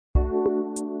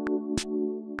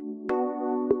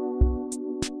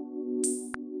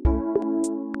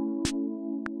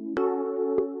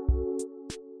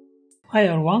Hi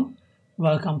everyone,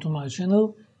 welcome to my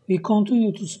channel. We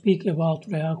continue to speak about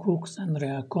React hooks and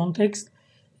React context.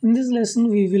 In this lesson,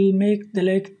 we will make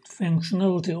delete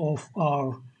functionality of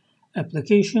our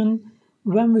application.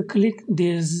 When we click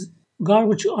this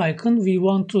garbage icon, we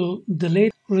want to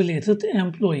delete related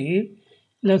employee.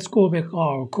 Let's go back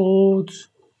our code,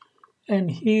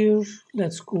 and here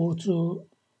let's go to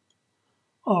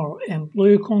our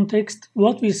employee context.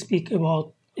 What we speak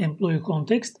about employee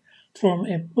context. From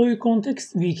employee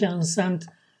context, we can send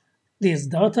this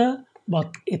data,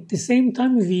 but at the same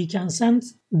time, we can send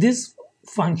these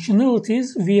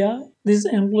functionalities via this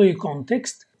employee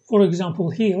context. For example,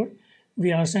 here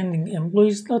we are sending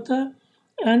employees data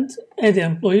and add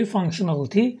employee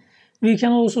functionality. We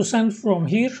can also send from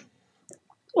here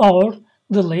our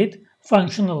delete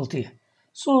functionality.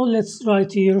 So let's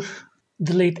write here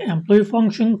delete employee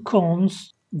function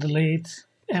const delete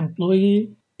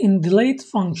employee. In delete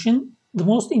function, the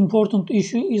most important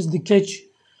issue is the catch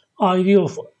ID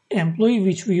of employee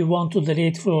which we want to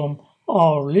delete from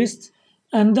our list,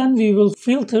 and then we will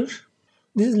filter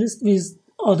this list with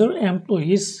other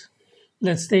employees.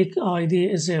 Let's take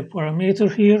ID as a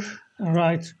parameter here and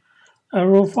write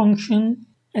arrow function,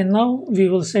 and now we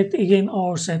will set again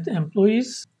our set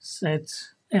employees.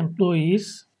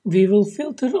 We will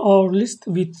filter our list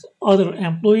with other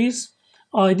employees.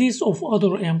 IDs of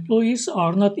other employees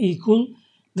are not equal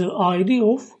the ID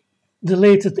of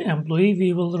deleted employee.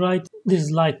 We will write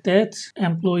this like that: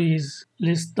 employees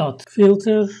list dot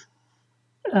filter,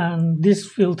 and this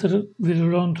filter will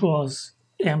run to us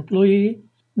employee.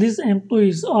 This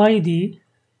employee's ID,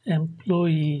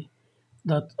 employee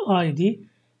dot ID,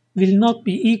 will not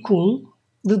be equal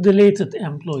the deleted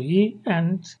employee,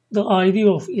 and the ID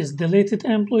of is deleted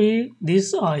employee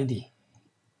this ID.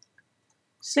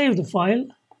 Save the file,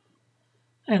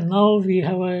 and now we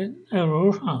have an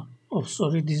error.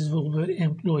 This will be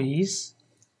employees.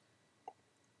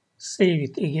 Save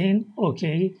it again.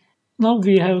 Okay. Now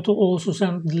we have to also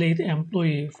send delete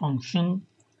employee function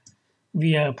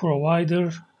via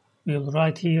provider. We'll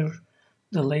write here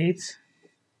delete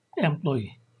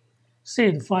employee.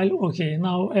 Save the file. Okay,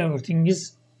 now everything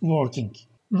is working.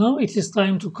 Now it is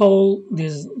time to call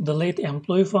this delete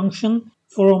employee function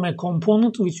from a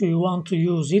component which we want to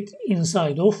use it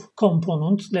inside of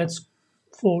component.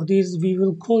 For this we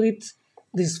will call it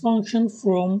this function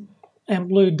from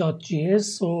employee.js.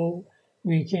 So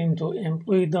we came to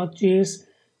employee.js,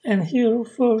 and here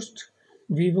first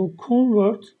we will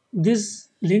convert these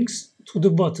links to the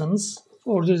buttons.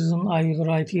 For this reason I will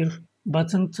write here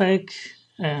button tag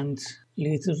and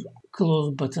later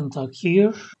close button tag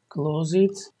here, close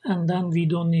it, and then we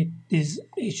don't need this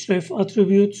href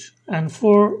attribute. And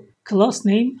for class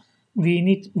name we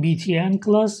need btn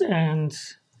class and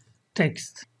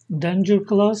text danger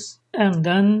class, and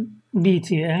then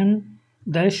btn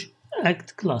dash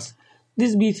act class.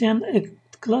 This btn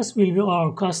act class will be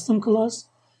our custom class,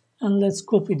 and let's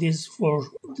copy this for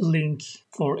the link.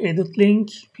 For edit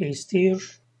link, paste here.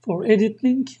 For edit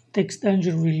link, text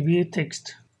danger will be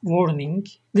text warning.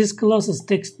 This class is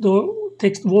text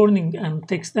warning and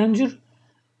text danger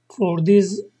for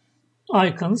these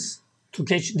icons to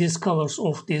catch these colors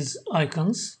of these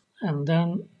icons. And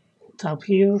then tap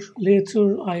here.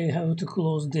 Later I have to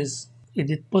close this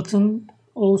edit button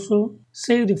also.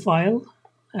 Save the file,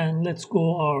 and let's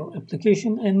go our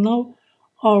application. And now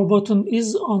our button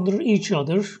is under each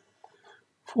other.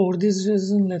 For this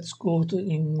reason, let's go to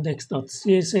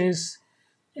index.css,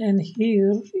 and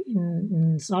here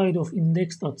inside of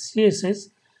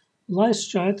index.css,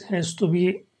 last has to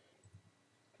be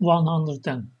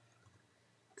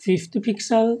 150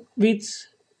 pixel width,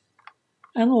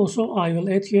 and also I will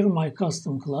add here my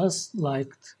custom class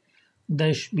like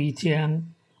dash btn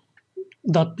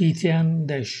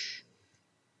dash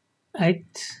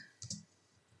act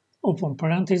open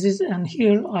parentheses, and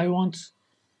here I want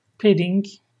padding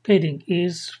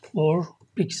is 4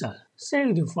 pixel.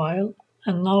 Save the file,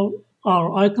 and now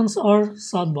our icons are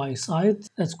side by side.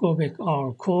 Let's go back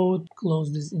our code,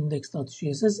 close this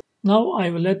index.css. Now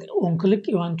I will add onClick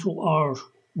event to our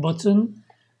button,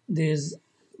 this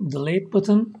delete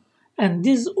button, and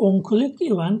this onClick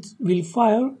event will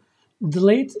fire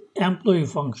delete employee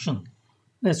function.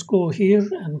 Let's go here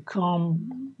and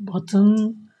come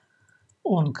button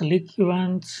onClick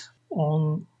event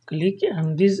on click,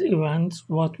 and this event,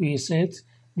 what we said,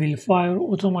 will fire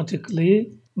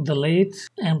automatically delete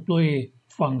employee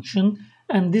function,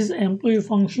 and this employee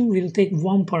function will take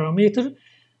one parameter.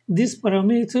 This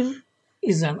parameter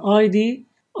is an ID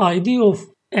of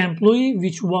employee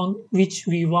which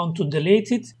we want to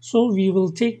delete it. So we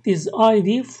will take this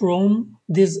ID from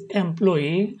this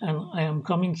employee, and I am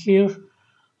coming here.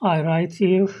 I write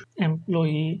here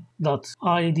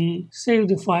employee.id, save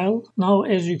the file. Now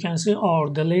as you can see, our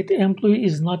delete employee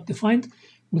is not defined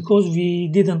because we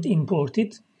didn't import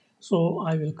it. So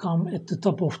I will come at the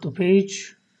top of the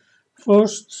page.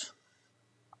 First,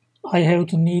 I have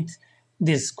to need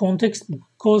this context,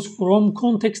 because from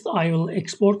context I will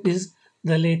export this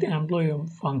delete employee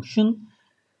function.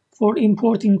 For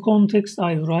importing context,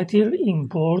 I write here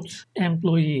import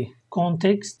employee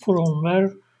context from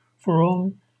where?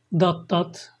 From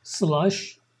 /up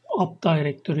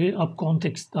directory, up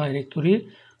context directory.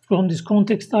 From this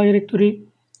context directory,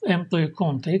 employee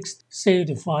context, save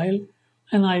the file,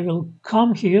 and I will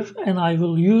come here and I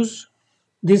will use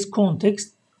this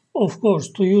context. Of course,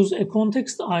 to use a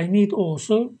context, I need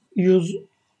also use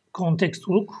context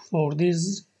hook. For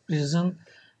this reason,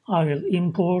 I will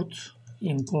import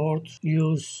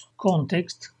use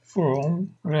context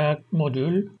from React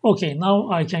module. Okay, now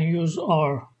I can use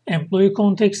our employee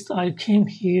context. I came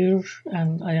here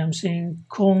and I am saying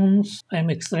const, I am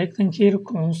extracting here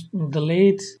const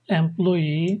delete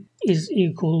employee is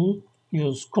equal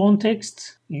use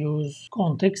context,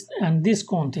 and this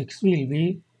context will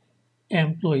be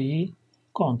employee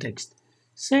context.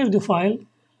 Save the file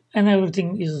and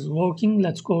everything is working.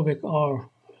 Let's go back our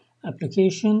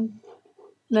application.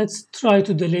 Let's try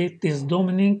to delete this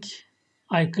Dominic.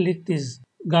 I click this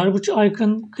garbage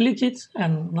icon, click it,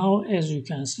 and now as you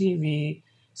can see, we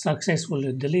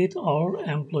successfully delete our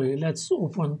employee. Let's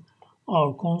open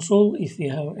our console if we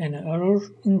have any error.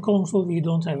 In console, we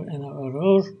don't have any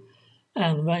error.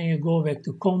 And when you go back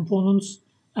to components,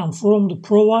 and from the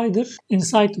provider,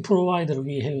 inside the provider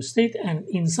we have state, and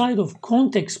inside of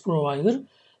context provider,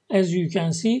 as you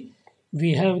can see,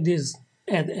 we have this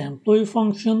add employee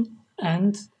function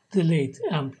and delete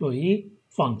employee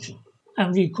function.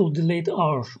 And we could delete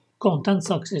our content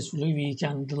successfully. We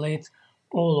can delete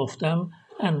all of them,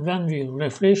 and when we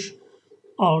refresh,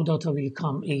 our data will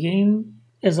come again.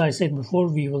 As I said before,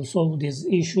 we will solve this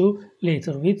issue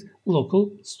later with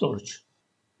local storage.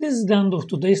 This is the end of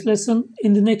today's lesson.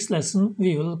 In the next lesson,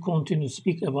 we will continue to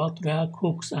speak about React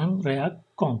hooks and React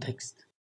context.